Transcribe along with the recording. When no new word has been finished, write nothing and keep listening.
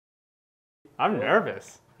I'm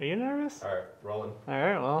nervous. Are you nervous? All right, rolling. All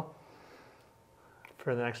right, well,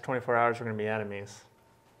 for the next 24 hours, we're gonna be enemies.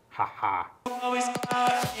 Ha ha.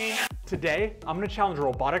 Today, I'm gonna challenge a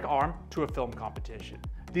robotic arm to a film competition.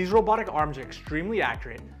 These robotic arms are extremely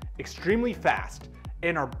accurate, extremely fast,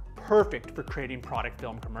 and are perfect for creating product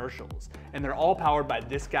film commercials. And they're all powered by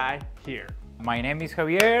this guy here. My name is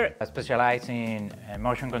Javier. I specialize in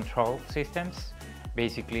motion control systems.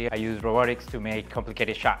 Basically, I use robotics to make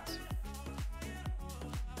complicated shots.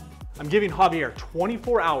 I'm giving Javier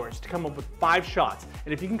 24 hours to come up with 5 shots.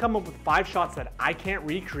 And if he can come up with 5 shots that I can't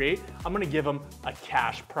recreate, I'm gonna give him a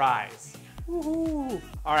cash prize. Woohoo!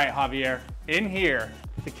 All right, Javier, in here,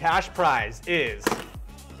 the cash prize is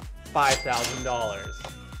 $5,000.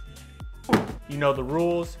 You know the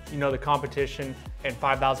rules, you know the competition, and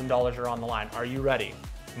 $5,000 are on the line. Are you ready?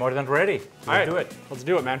 More than ready. Let's do it. Let's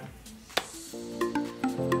do it, man.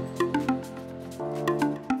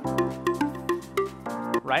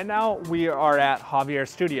 Right now, we are at Javier's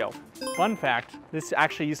studio. Fun fact, this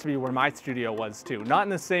actually used to be where my studio was too. Not in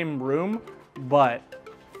the same room, but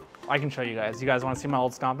I can show you guys. You guys wanna see my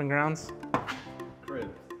old stomping grounds? Great.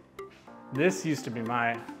 This used to be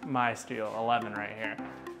my studio, 11 right here.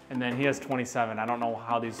 And then he has 27. I don't know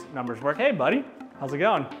how these numbers work. Hey buddy, how's it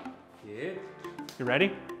going? Good. You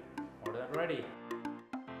ready? More than ready.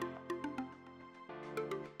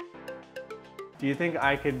 Do you think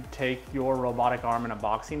I could take your robotic arm in a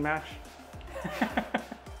boxing match?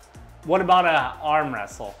 What about an arm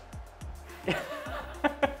wrestle?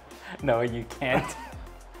 No, you can't.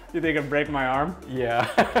 You think I'd break my arm? Yeah.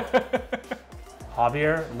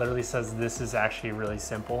 Javier literally says this is actually really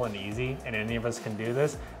simple and easy and any of us can do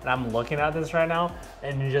this. And I'm looking at this right now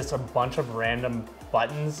and just a bunch of random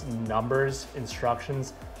buttons, numbers,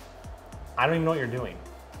 instructions. I don't even know what you're doing.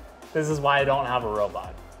 This is why I don't have a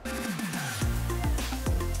robot.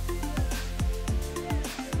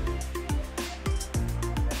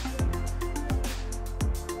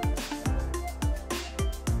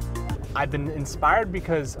 I've been inspired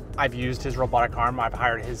because I've used his robotic arm, I've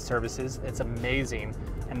hired his services. It's amazing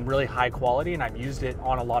and really high quality, and I've used it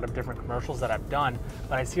on a lot of different commercials that I've done,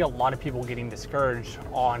 but I see a lot of people getting discouraged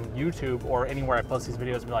on YouTube or anywhere I post these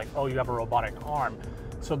videos and be like, oh, you have a robotic arm.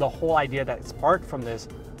 So the whole idea that sparked from this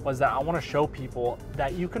was that I want to show people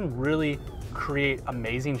that you can really create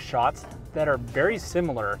amazing shots that are very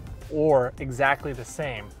similar or exactly the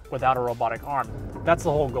same without a robotic arm. That's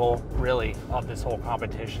the whole goal, really, of this whole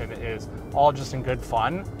competition, is all just in good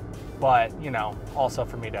fun, but, you know, also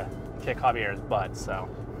for me to kick Javier's butt, so.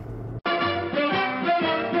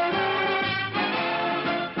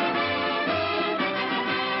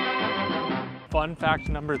 Fun fact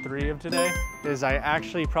number 3 of today is I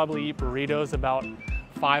actually probably eat burritos about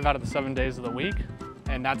 5 out of the 7 days of the week,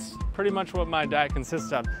 and that's pretty much what my diet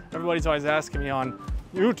consists of. Everybody's always asking me on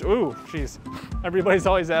YouTube, ooh, jeez. Everybody's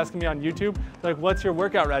always asking me on YouTube, like, what's your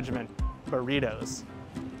workout regimen? Burritos.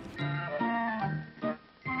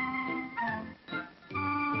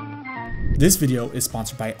 This video is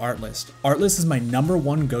sponsored by Artlist. Artlist is my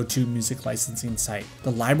 #1 go-to music licensing site.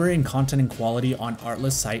 The library and content and quality on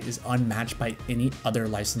Artlist site is unmatched by any other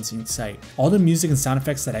licensing site. All the music and sound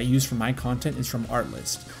effects that I use for my content is from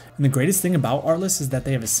Artlist. And the greatest thing about Artlist is that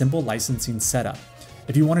they have a simple licensing setup.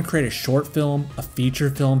 If you want to create a short film, a feature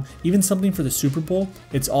film, even something for the Super Bowl,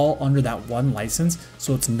 it's all under that one license,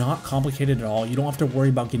 so it's not complicated at all. You don't have to worry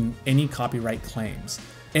about getting any copyright claims.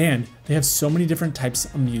 And they have so many different types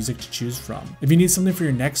of music to choose from. If you need something for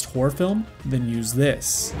your next horror film, then use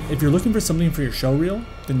this. If you're looking for something for your show reel,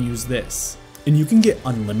 then use this. And you can get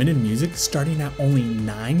unlimited music starting at only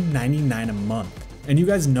 $9.99 a month. And you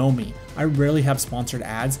guys know me, I rarely have sponsored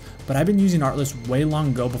ads, but I've been using Artlist way long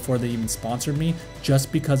ago before they even sponsored me,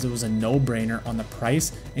 just because it was a no-brainer on the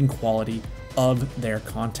price and quality of their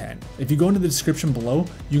content. If you go into the description below,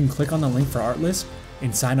 you can click on the link for Artlist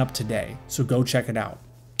and sign up today, so go check it out.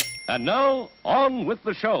 And now, on with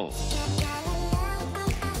the show.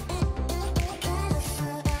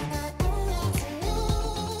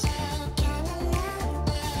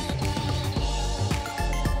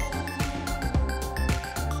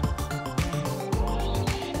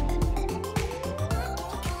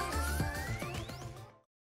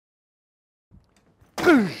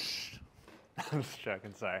 I'm just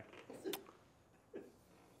joking, sorry.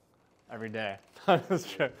 Every day. I'm just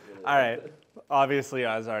joking. All right, obviously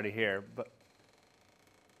I was already here, but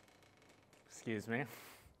excuse me.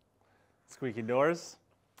 Squeaky doors,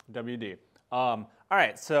 WD. All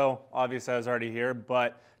right, so obviously I was already here,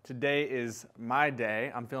 but today is my day.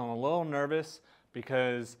 I'm feeling a little nervous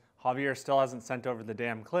because Javier still hasn't sent over the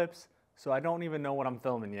damn clips, so I don't even know what I'm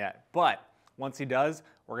filming yet. But once he does,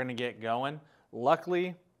 we're gonna get going.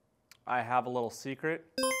 Luckily, I have a little secret.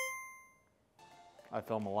 I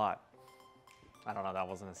film a lot. I don't know, that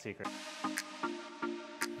wasn't a secret.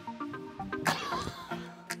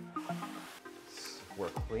 We're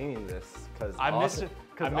cleaning this because I missed it.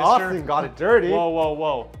 Austin got it dirty. Whoa, whoa,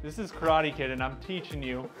 whoa. This is Karate Kid and I'm teaching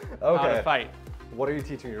you how to fight. What are you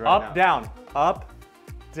teaching me right now? Up, down, up,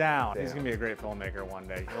 down. He's gonna be a great filmmaker one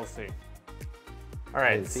day, you'll see. All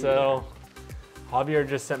right, so Javier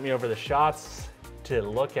just sent me over the shots to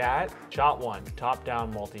look at. Shot 1, top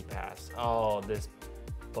down multi-pass. Oh, this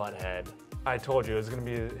butthead. I told you it was gonna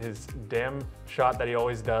be his damn shot that he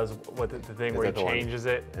always does with the thing where he changes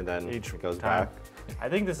it and then each it goes time. back. I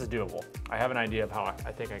think this is doable. I have an idea of how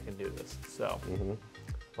I think I can do this. So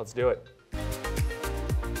let's do it.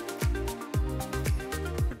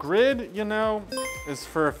 The grid, you know, is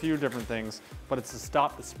for a few different things, but it's to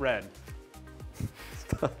stop the spread.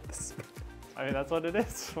 Stop the spread. I mean, that's what it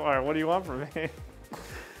is. All right, what do you want from me? What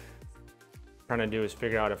I'm trying to do is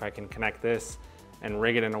figure out if I can connect this and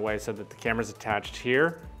rig it in a way so that the camera's attached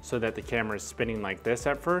here, so that the camera is spinning like this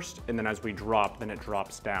at first, and then as we drop, then it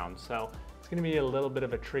drops down. So it's gonna be a little bit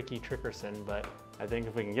of a tricky trickerson, but I think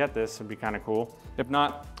if we can get this, it'd be kind of cool. If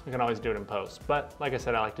not, we can always do it in post. But like I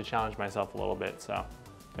said, I like to challenge myself a little bit, so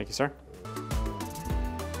thank you, sir.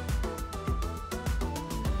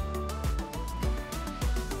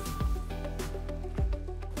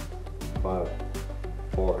 Five,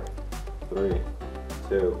 4, 3,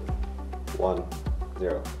 2, 1,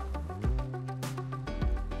 0.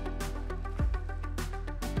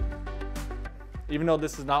 Even though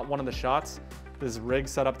this is not one of the shots, this rig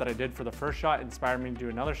setup that I did for the first shot inspired me to do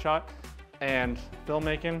another shot. And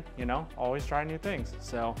filmmaking, you know, always try new things.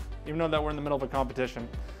 So even though that we're in the middle of a competition,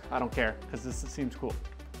 I don't care, because this seems cool.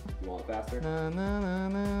 You want it faster? Na, na, na,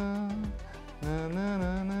 na, na, na,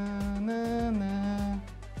 na, na, na.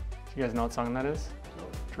 You guys know what song that is?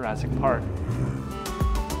 Jurassic Park.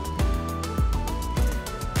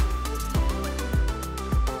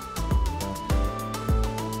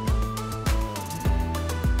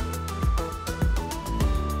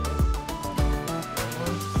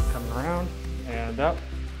 Come around and up.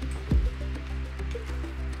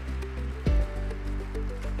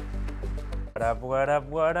 What up, what up,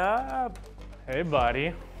 what up? Hey,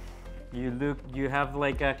 buddy. You have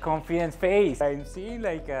like a confident face. I'm seeing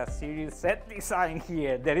like a serious set design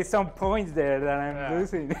here. There is some points there that I'm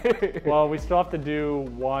losing. Well, we still have to do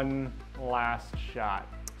one last shot.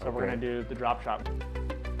 So we're gonna do the drop shot. 2,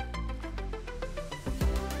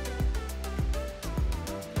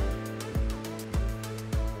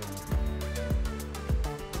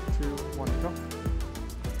 1, go.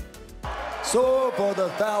 So for the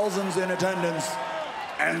thousands in attendance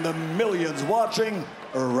and the millions watching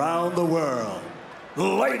around the world,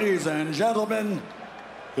 ladies and gentlemen,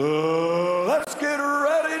 let's get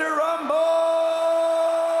ready to rumble!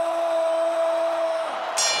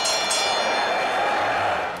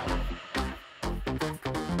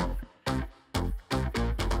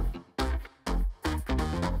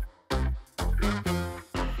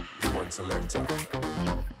 Rewind selector,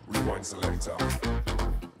 rewind selector,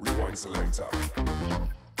 rewind selector.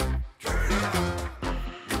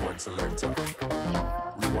 Rewind selector,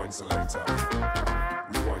 rewind selector,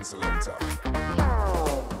 rewind selector.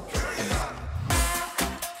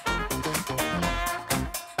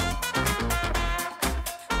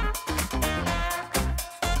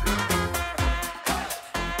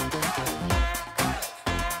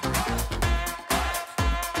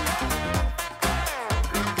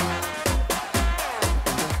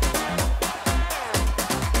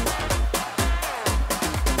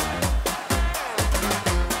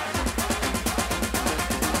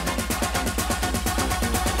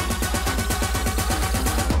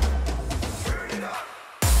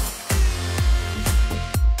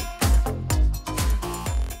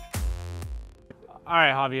 All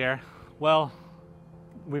right, Javier. Well,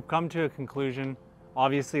 we've come to a conclusion.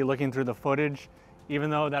 Obviously, looking through the footage, even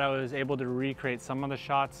though that I was able to recreate some of the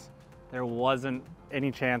shots, there wasn't any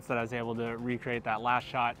chance that I was able to recreate that last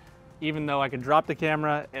shot. Even though I could drop the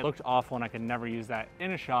camera, it looked awful and I could never use that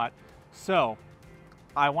in a shot. So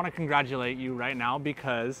I want to congratulate you right now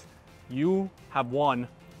because you have won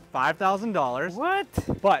 $5,000. What?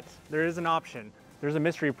 But there is an option. There's a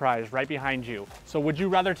mystery prize right behind you. So would you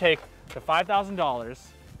rather take the $5,000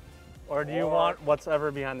 or do you want what's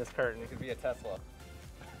ever behind this curtain? It could be a Tesla.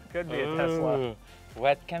 Could be a Tesla.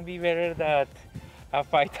 What can be better than a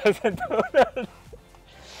 $5,000?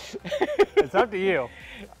 It's up to you.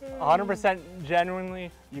 100%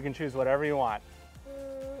 genuinely, you can choose whatever you want.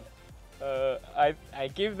 I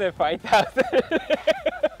give the 5,000.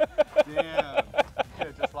 Damn.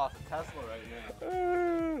 Tesla right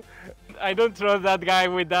now. I don't trust that guy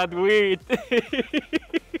with that weed.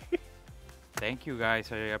 Thank you guys,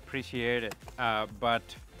 I appreciate it. But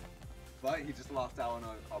he just lost out on an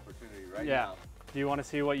opportunity right Yeah. now. Do you want to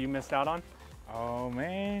see what you missed out on? oh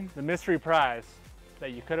man, The mystery prize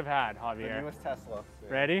that you could have had, The Javier. newest Tesla.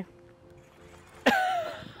 Ready?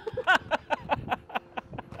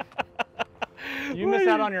 You missed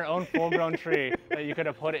out on your own full-grown tree that you could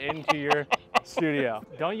have put into your studio.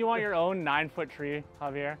 Don't you want your own 9-foot tree,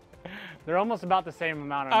 Javier? They're almost about the same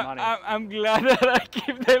amount of money. I'm glad that I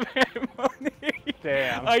keep them money.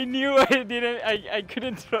 Damn. I knew I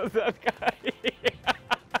couldn't trust that guy.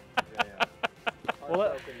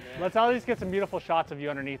 Well, let's at least get some beautiful shots of you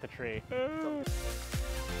underneath the tree.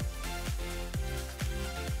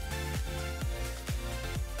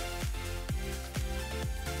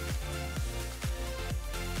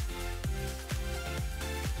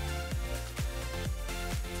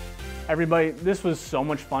 Everybody, this was so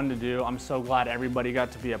much fun to do. I'm so glad everybody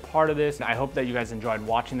got to be a part of this. I hope that you guys enjoyed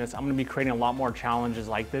watching this. I'm gonna be creating a lot more challenges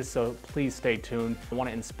like this, so please stay tuned. I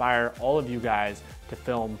wanna inspire all of you guys to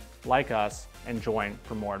film like us and join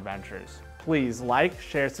for more adventures. Please like,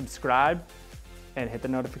 share, subscribe, and hit the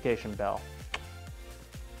notification bell.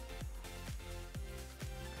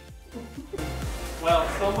 Well,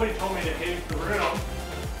 somebody told me to pave the room.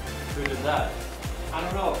 Who did that? I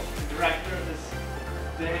don't know, the director of this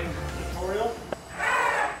dang tutorial.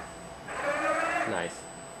 Nice.